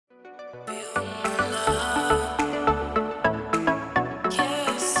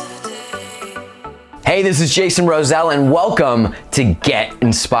Hey, this is Jason Rosell, and welcome to Get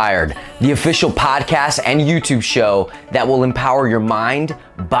Inspired, the official podcast and YouTube show that will empower your mind,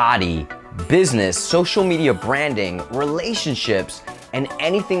 body, business, social media branding, relationships, and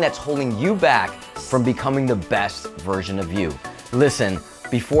anything that's holding you back from becoming the best version of you. Listen,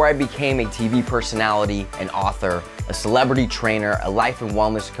 before I became a TV personality, an author, a celebrity trainer, a life and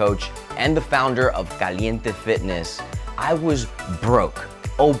wellness coach, and the founder of Caliente Fitness, I was broke,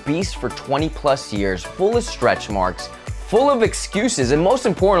 obese for 20 plus years, full of stretch marks, full of excuses, and most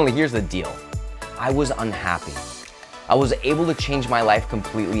importantly, here's the deal. I was unhappy. I was able to change my life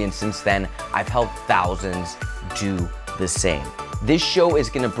completely, and since then, I've helped thousands do the same. This show is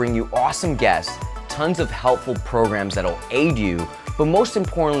gonna bring you awesome guests, tons of helpful programs that'll aid you, but most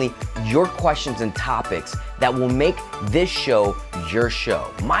importantly, your questions and topics that will make this show your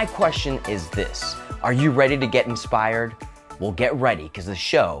show. My question is this: are you ready to get inspired? Well, get ready, because the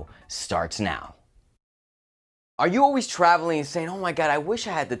show starts now. Are you always traveling and saying, oh my God, I wish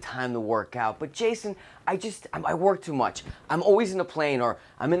I had the time to work out, but Jason, I work too much. I'm always in a plane, or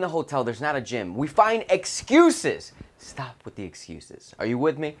I'm in the hotel, there's not a gym. We find excuses. Stop with the excuses. Are you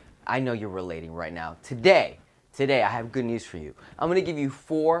with me? I know you're relating right now. Today, I have good news for you. I'm gonna give you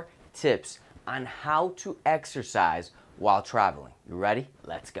 4 tips on how to exercise while traveling. You ready?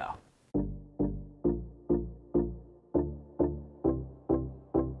 Let's go.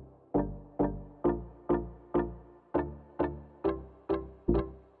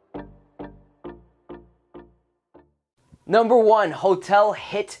 Number 1, hotel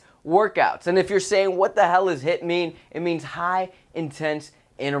HIIT workouts. And if you're saying, what the hell does HIIT mean? It means high intense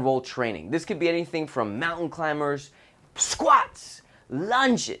interval training. This could be anything from mountain climbers, squats,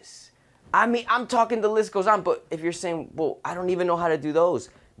 lunges. I mean, I'm talking, the list goes on, but if you're saying, well, I don't even know how to do those,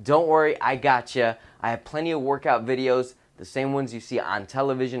 don't worry, I got you. I have plenty of workout videos, the same ones you see on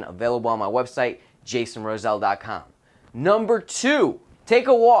television, available on my website, jasonrosell.com. Number 2, take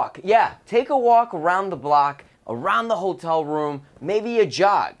a walk. Yeah, take a walk around the block, around the hotel room, maybe a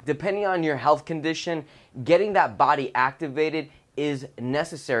jog. Depending on your health condition, getting that body activated is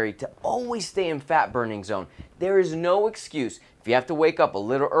necessary to always stay in fat burning zone. There is no excuse. If you have to wake up a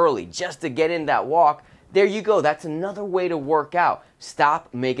little early just to get in that walk, there you go. That's another way to work out.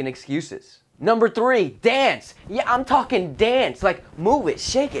 Stop making excuses. Number 3, dance. Yeah, I'm talking dance. Like, move it,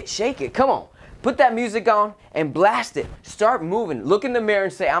 shake it. Come on. Put that music on and blast it. Start moving. Look in the mirror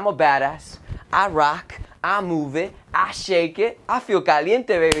and say, I'm a badass. I rock. I move it, I shake it, I feel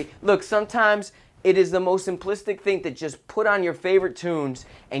caliente, baby. Look, sometimes it is the most simplistic thing to just put on your favorite tunes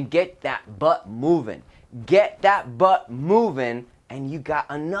and get that butt moving. Get that butt moving, and you got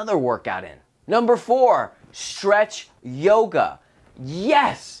another workout in. Number 4, stretch yoga.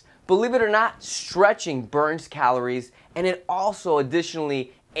 Yes, believe it or not, stretching burns calories, and it also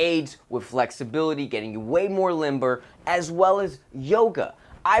additionally aids with flexibility, getting you way more limber, as well as yoga.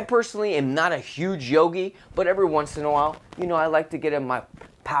 I personally am not a huge yogi, but every once in a while, I like to get in my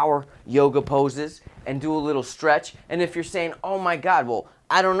power yoga poses and do a little stretch. And if you're saying, oh my God, well,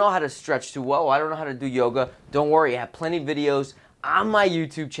 I don't know how to stretch too well, I don't know how to do yoga, don't worry, I have plenty of videos on my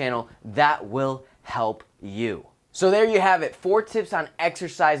YouTube channel that will help you. So there you have it, 4 tips on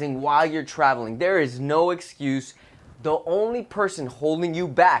exercising while you're traveling. There is no excuse. The only person holding you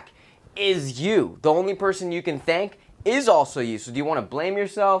back is you. The only person you can thank is also you. So do you want to blame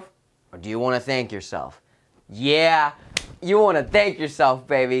yourself, or do you want to thank yourself? Yeah, you want to thank yourself,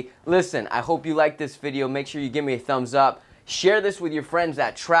 baby. Listen, I hope you like this video. Make sure you give me a thumbs up. Share this with your friends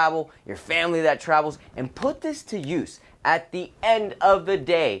that travel, your family that travels, and put this to use. At the end of the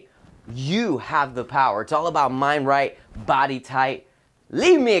day, you have the power. It's all about mind right, body tight.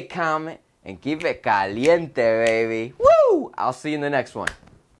 Leave me a comment and keep it caliente, baby. Woo! I'll see you in the next one.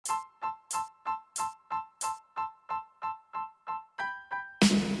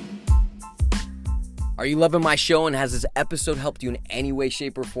 Are you loving my show, and has this episode helped you in any way,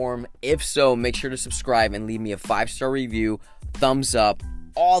 shape, or form? If so, make sure to subscribe and leave me a 5-star review, thumbs up,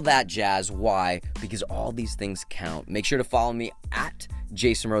 all that jazz. Why? Because all these things count. Make sure to follow me at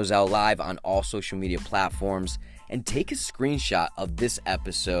Jason Rosell Live on all social media platforms, and take a screenshot of this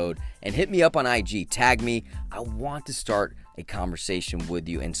episode and hit me up on IG. Tag me. I want to start a conversation with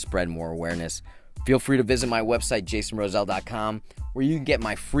you and spread more awareness. Feel free to visit my website, jasonrosell.com, where you can get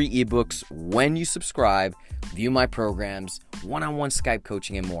my free ebooks when you subscribe, view my programs, one-on-one Skype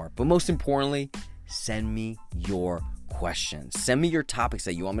coaching, and more. But most importantly, send me your questions. Send me your topics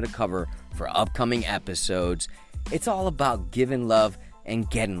that you want me to cover for upcoming episodes. It's all about giving love and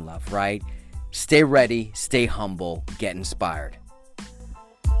getting love, right? Stay ready, stay humble, get inspired.